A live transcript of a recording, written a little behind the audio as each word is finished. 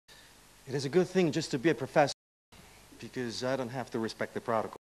It is a good thing just to be a professor because I don't have to respect the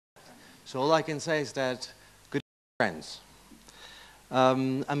protocol. So all I can say is that, good friends,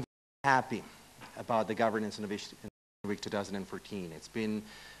 I'm very happy about the Governance Innovation Week 2014. It's been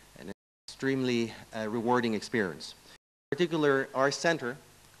an extremely rewarding experience. In particular, our center,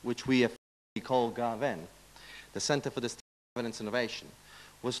 which we call GovN, the Center for the Governance Innovation,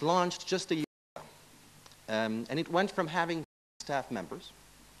 was launched just a year ago. And it went from having staff members,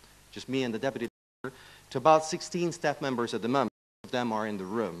 just me and the deputy director, to about 16 staff members at the moment. Most of them are in the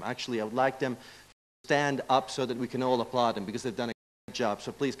room. Actually, I would like them to stand up so that we can all applaud them because they've done a great job.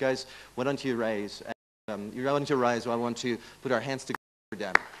 So please, guys, why don't you rise? You're going to rise. I want to put our hands together for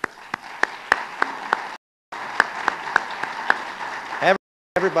them.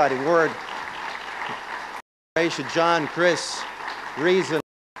 Everybody, word. John, Chris, Reason,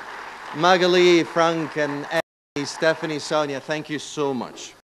 Magali, Frank, and Eddie, Stephanie, Sonia, thank you so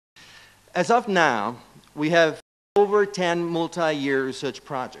much. As of now, we have over 10 multi-year research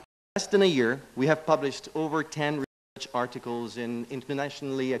projects. Less than a year, we have published over 10 research articles in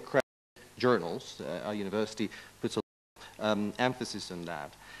internationally accredited journals. Our university puts a lot of emphasis on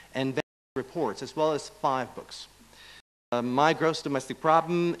that. And reports, as well as 5 books. My Gross Domestic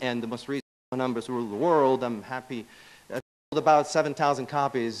Problem and the most recent Numbers Rule the World, I'm happy, sold about 7,000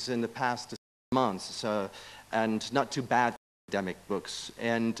 copies in the past months, so, and not too bad for academic books,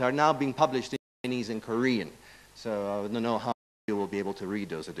 and are now being published in Chinese and Korean. So I don't know how you will be able to read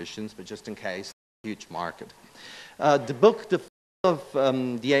those editions, but just in case, huge market. The book, The Fall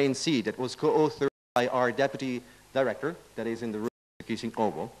of the ANC, that was co-authored by our deputy director, that is in the room, Kising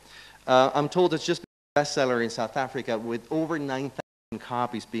Obo. I'm told it's just a bestseller in South Africa with over 9,000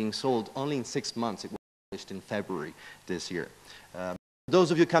 copies being sold only in 6 months. It was published in February this year.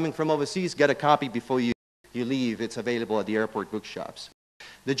 Those of you coming from overseas, get a copy before you leave. It's available at the airport bookshops.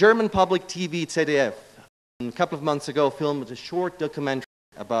 The German public TV ZDF, a couple of months ago, filmed a short documentary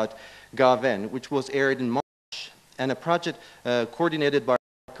about GovN, which was aired in March, and a project coordinated by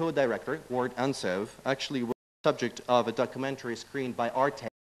our co-director, Ward Ansov, actually was the subject of a documentary screened by Arte,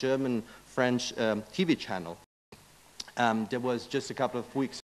 German-French TV channel. There was just a couple of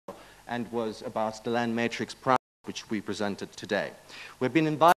weeks ago and was about the land matrix project which we presented today. We've been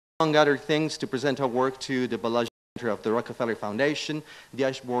invited, among other things, to present our work to the Balaji Center of the Rockefeller Foundation, the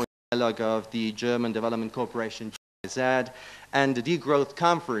Ashbourne Dialogue of the German Development Corporation, GIZ, and the Degrowth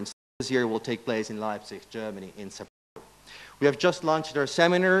Conference this year will take place in Leipzig, Germany in September. We have just launched our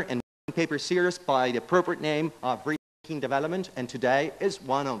seminar and paper series by the appropriate name of Rethinking Development, and today is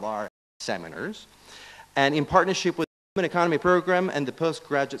one of our seminars. And in partnership with the Human Economy Program and the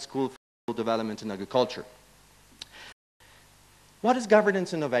Postgraduate School for Rural Development and Agriculture. What is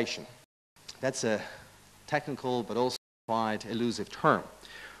governance innovation? That's a technical but also quite elusive term.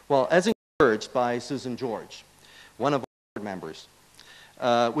 Well, as encouraged by Susan George, one of our board members,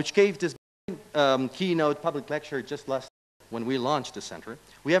 which gave this keynote public lecture just last when we launched the center,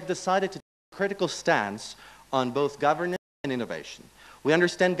 we have decided to take a critical stance on both governance and innovation. We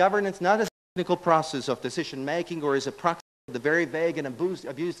understand governance not as a technical process of decision-making or as a proxy of the very vague and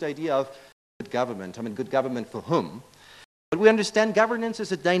abused idea of good government. I mean, good government for whom? But we understand governance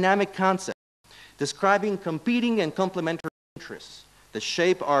as a dynamic concept, describing competing and complementary interests that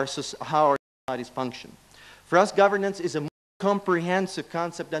shape how our societies function. For us, governance is a more comprehensive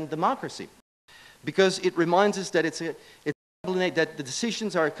concept than democracy, because it reminds us that that the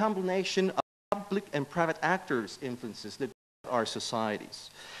decisions are a combination of public and private actors' influences that our societies.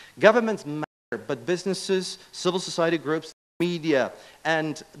 Governments matter, but businesses, civil society groups, media,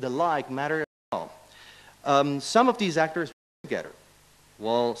 and the like matter as well. Some of these actors work together,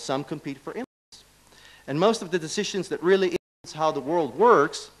 while some compete for influence. And most of the decisions that really influence how the world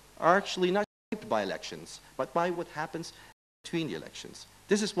works are actually not shaped by elections, but by what happens between the elections.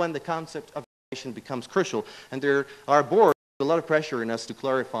 This is when the concept of innovation becomes crucial, and there are boards with a lot of pressure on us to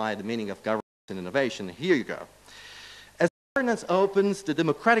clarify the meaning of governance and innovation. Here you go. As governance opens the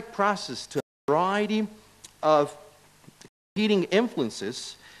democratic process to a variety of competing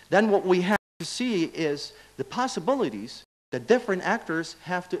influences, then what we have to see is the possibilities that different actors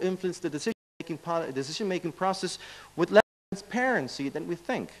have to influence the decision-making process with less transparency than we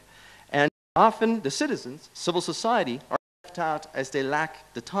think. And often the citizens, civil society, are left out as they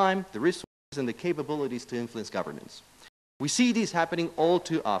lack the time, the resources, and the capabilities to influence governance. We see these happening all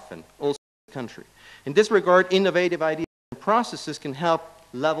too often, also in the country. In this regard, innovative ideas and processes can help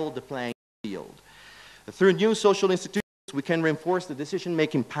level the playing field. Through new social institutions, we can reinforce the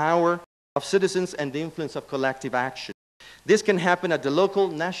decision-making power of citizens and the influence of collective action. This can happen at the local,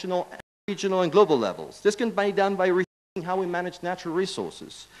 national, regional, and global levels. This can be done by rethinking how we manage natural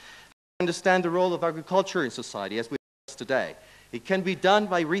resources, understand the role of agriculture in society as we discuss today. It can be done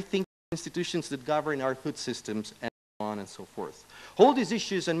by rethinking institutions that govern our food systems and so on and so forth. All these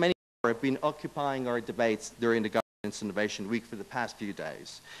issues and many more have been occupying our debates during the Governance Innovation Week for the past few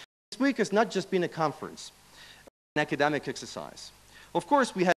days. This week has not just been a conference, an academic exercise. Of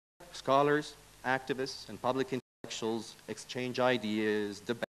course, we had scholars, activists, and public intellectuals exchange ideas,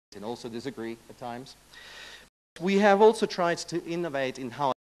 debate, and also disagree at times. We have also tried to innovate in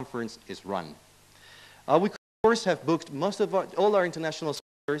how a conference is run. We, of course, have booked all our international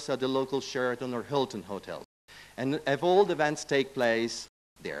scholars at the local Sheraton or Hilton hotels, and have all the events take place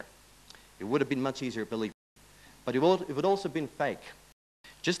there. It would have been much easier, believe me, but it would also have been fake.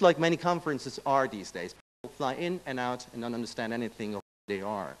 Just like many conferences are these days, people fly in and out and don't understand anything of what they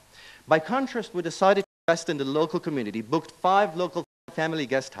are. By contrast, we decided to invest in the local community, booked 5 local family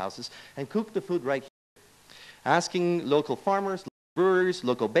guest houses, and cooked the food right here, asking local farmers, local brewers,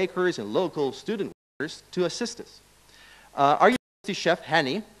 local bakers, and local student workers to assist us. Our university chef,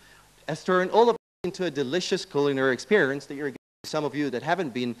 Hani, has turned all of it into a delicious culinary experience that some of you that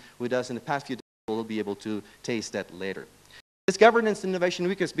haven't been with us in the past few days will be able to taste that later. This Governance Innovation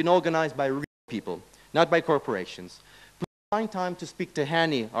Week has been organized by real people, not by corporations. Please find time to speak to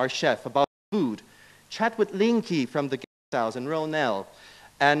Hani, our chef, about food. Chat with Linky from the guest house and Ronell,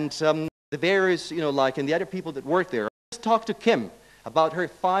 and the various, and the other people that work there. Just talk to Kim about her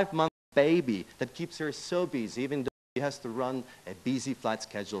 5-month baby that keeps her so busy, even though she has to run a busy flight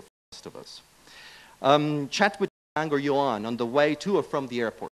schedule for the rest of us. Chat with Yang or Yuan on the way to or from the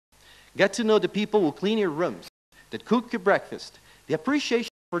airport. Get to know the people who clean your rooms, that cook your breakfast. The appreciation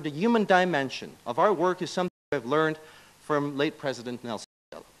for the human dimension of our work is something I've learned from late President Nelson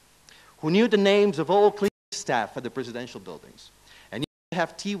Mandela, who knew the names of all cleaning staff at the presidential buildings, and used to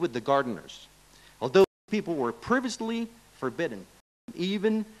have tea with the gardeners, although people were previously forbidden,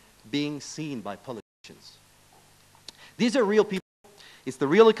 even being seen by politicians. These are real people. It's the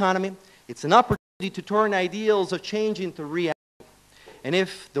real economy. It's an opportunity to turn ideals of change into reality. And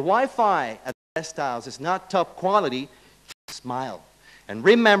if the Wi-Fi at the guest house is not top quality, smile. And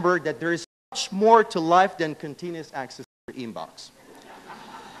remember that there is much more to life than continuous access to your inbox.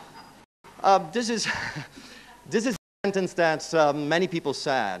 This is a sentence that many people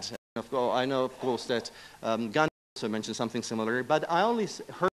said. I know, of course, that Gandhi also mentioned something similar, but I only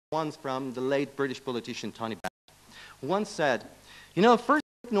heard once from the late British politician Tony Benn, who once said, first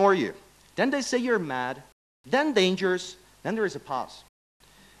they ignore you, then they say you're mad, then dangerous, then there is a pause.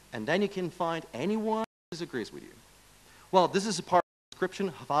 And then you can find anyone who disagrees with you. Well, this is a part of the description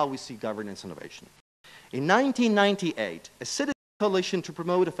of how we see governance innovation. In 1998, a citizen coalition to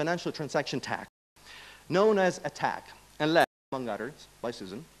promote a financial transaction tax, known as ATTAC, and led, among others, by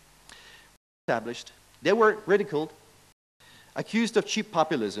Susan, established. They were ridiculed, accused of cheap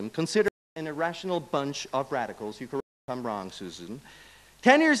populism, considered an irrational bunch of radicals. You correct me if I'm wrong, Susan.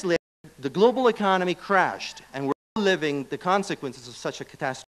 10 years later, the global economy crashed, and we're living the consequences of such a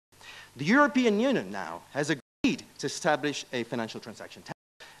catastrophe. The European Union now has agreed to establish a financial transaction tax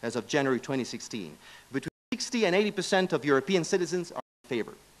as of January 2016. Between 60 and 80% of European citizens are in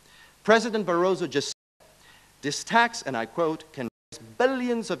favor. President Barroso just said, this tax, and I quote, can raise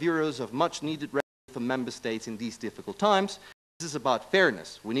billions of euros of much-needed revenue for member states in these difficult times. This is about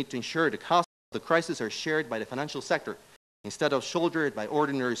fairness. We need to ensure the costs of the crisis are shared by the financial sector instead of shouldered by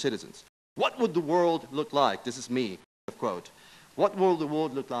ordinary citizens. What would the world look like? This is me, quote. What would the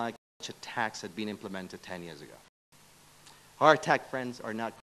world look like if such a tax had been implemented 10 years ago? Our tech friends are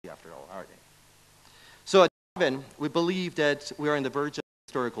not crazy after all, are they? So at Darwin, we believe that we are on the verge of a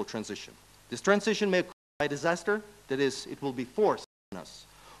historical transition. This transition may occur by disaster, that is, it will be forced on us,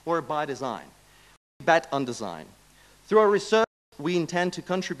 or by design. We bet on design. Through our research, we intend to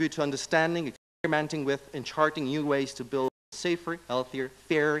contribute to understanding, experimenting with, and charting new ways to build a safer, healthier,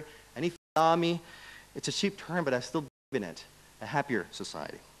 fairer, and if you allow me, it's a cheap term, but I still believe in it, a happier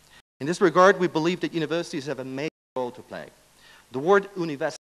society. In this regard, we believe that universities have a major role to play. The word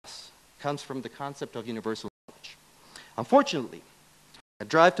universal comes from the concept of universal knowledge. Unfortunately, a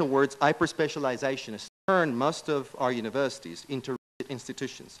drive towards hyper-specialization has turned most of our universities into rigid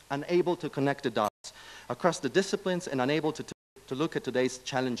institutions, unable to connect the dots across the disciplines and unable to look at today's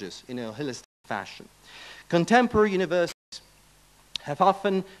challenges in a holistic fashion. Contemporary universities have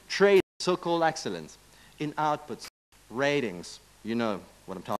often traded so-called excellence in outputs, ratings, you know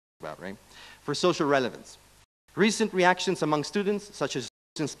what I'm talking about, right? For social relevance. Recent reactions among students, such as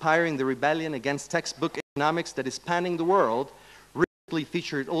inspiring the rebellion against textbook economics that is spanning the world, recently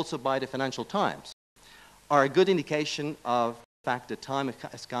featured also by the Financial Times, are a good indication of the fact that time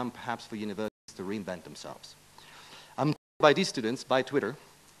has come perhaps for universities to reinvent themselves. I'm told by these students, by Twitter,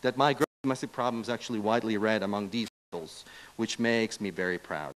 that my growth domestic problem is actually widely read among these peoples, which makes me very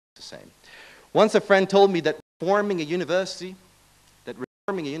proud to say. Once a friend told me that reforming a university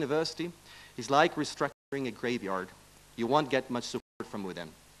is like restructuring a graveyard. You won't get much support from within.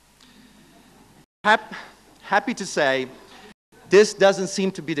 Happy to say, this doesn't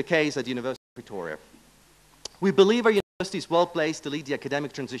seem to be the case at the University of Pretoria. We believe our university is well placed to lead the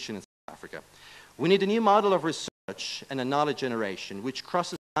academic transition in South Africa. We need a new model of research and a knowledge generation which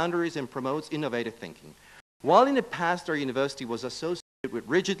crosses boundaries and promotes innovative thinking. While in the past our university was associated with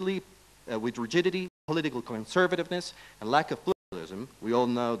rigidity, political conservativeness, and lack of pluralism, we all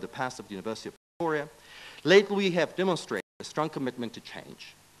know the past of the University of Pretoria, lately we have demonstrated a strong commitment to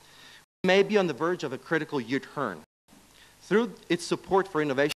change. We may be on the verge of a critical U-turn. Through its support for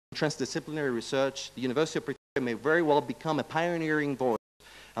innovation and transdisciplinary research, the University of Pretoria may very well become a pioneering voice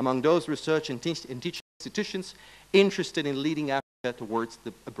among those research and teaching institutions interested in leading Africa towards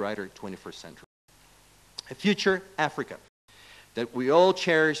a brighter 21st century. A future Africa that we all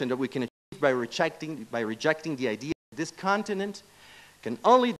cherish and that we can achieve by rejecting the idea that this continent can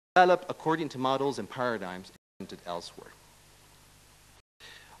only develop according to models and paradigms invented elsewhere.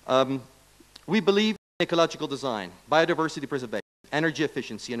 We believe in ecological design, biodiversity preservation, energy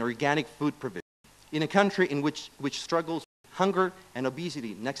efficiency, and organic food provision in a country in which struggles with hunger and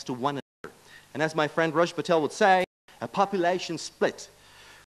obesity next to one another. And as my friend Raj Patel would say, a population split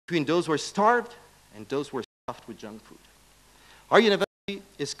between those who are starved and those who are stuffed with junk food. Our university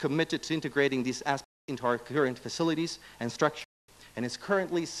is committed to integrating these aspects into our current facilities and structure, and is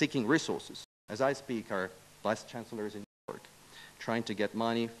currently seeking resources. As I speak, our vice chancellor is in New York, trying to get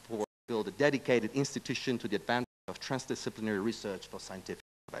money to build a dedicated institution to the advancement of transdisciplinary research for scientific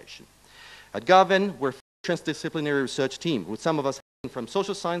innovation. At Govan, we're a transdisciplinary research team, with some of us from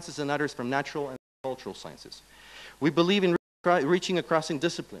social sciences and others from natural and cultural sciences. We believe in reaching across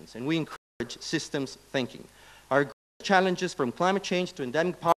disciplines, and we encourage systems thinking. Our challenges from climate change to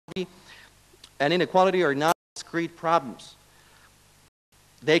endemic poverty and inequality are not discrete problems.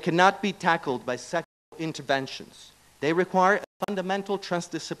 They cannot be tackled by sectoral interventions. They require a fundamental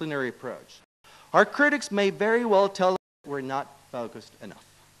transdisciplinary approach. Our critics may very well tell us we're not focused enough,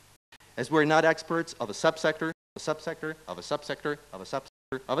 as we're not experts of a subsector, a subsector, of a subsector, of a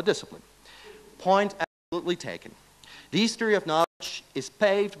subsector, of a discipline. Point absolutely taken. The history of knowledge is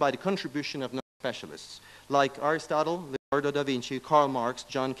paved by the contribution of non-specialists, like Aristotle, Leonardo da Vinci, Karl Marx,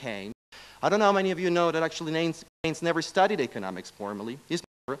 John Keynes. I don't know how many of you know that actually Keynes never studied economics formally. His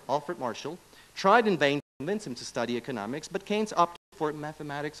mentor, Alfred Marshall, tried in vain to convince him to study economics, but Keynes opted for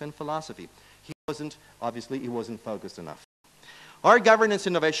mathematics and philosophy. Obviously, he wasn't focused enough. Our Governance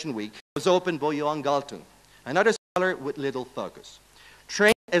Innovation Week was opened by Johan Galtung, another scholar with little focus.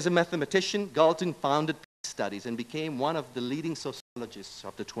 Trained as a mathematician, Galtung founded peace studies and became one of the leading sociologists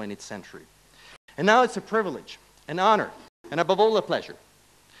of the 20th century. And now it's a privilege, an honor, and above all a pleasure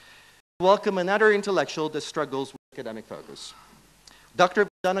to welcome another intellectual that struggles with academic focus. Dr.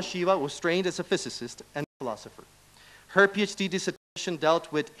 Vandana Shiva was trained as a physicist and philosopher. Her PhD dissertation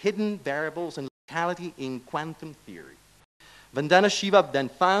dealt with hidden variables and locality in quantum theory. Vandana Shiva then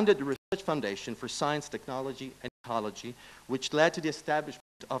founded the Research Foundation for Science, Technology, and Ecology, which led to the establishment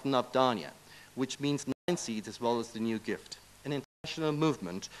of Navdanya, which means 9 seeds as well as the new gift, an international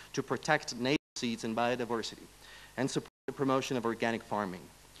movement to protect native seeds and biodiversity, and support the promotion of organic farming.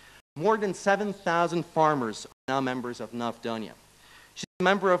 More than 7,000 farmers are now members of Navdanya. She's a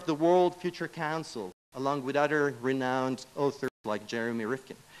member of the World Future Council, along with other renowned authors like Jeremy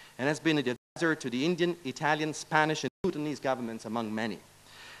Rifkin, and has been an advisor to the Indian, Italian, Spanish, and Bhutanese governments, among many.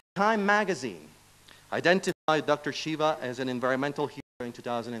 Time magazine identified Dr. Shiva as an environmental hero in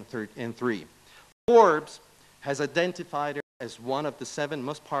 2003. Forbes has identified her as one of the 7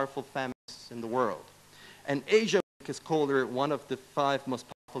 most powerful feminists in the world. And Asia Week has called her one of the 5 most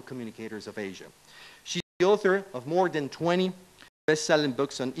powerful communicators of Asia. She's the author of more than 20 best-selling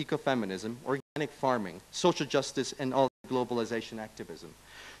books on ecofeminism, organic farming, social justice, and all globalization activism.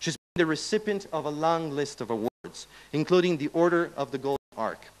 She's been the recipient of a long list of awards, including the Order of the Golden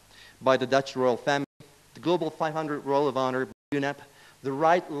Ark by the Dutch royal family, the Global 500 Roll of Honor by UNEP, the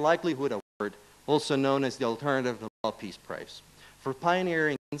Right Likelihood Award, also known as the Alternative Nobel Peace Prize, for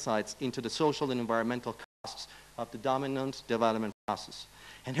pioneering insights into the social and environmental costs of the dominant development process,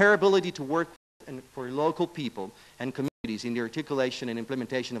 and her ability to work for local people and communities in the articulation and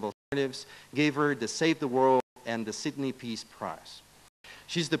implementation of alternatives gave her the Save the World and the Sydney Peace Prize.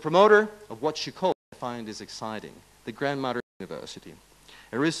 She's the promoter of what she called, I find is exciting, the Grandmother University,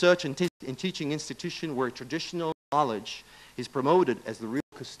 a research and teaching institution where traditional knowledge is promoted as the real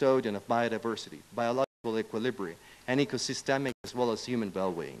custodian of biodiversity, biological equilibrium, and ecosystemic as well as human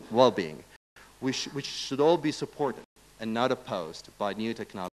well-being, which should all be supported and not opposed by new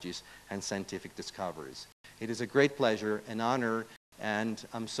technologies and scientific discoveries. It is a great pleasure and honor, and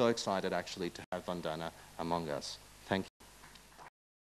I'm so excited actually to have Vandana among us.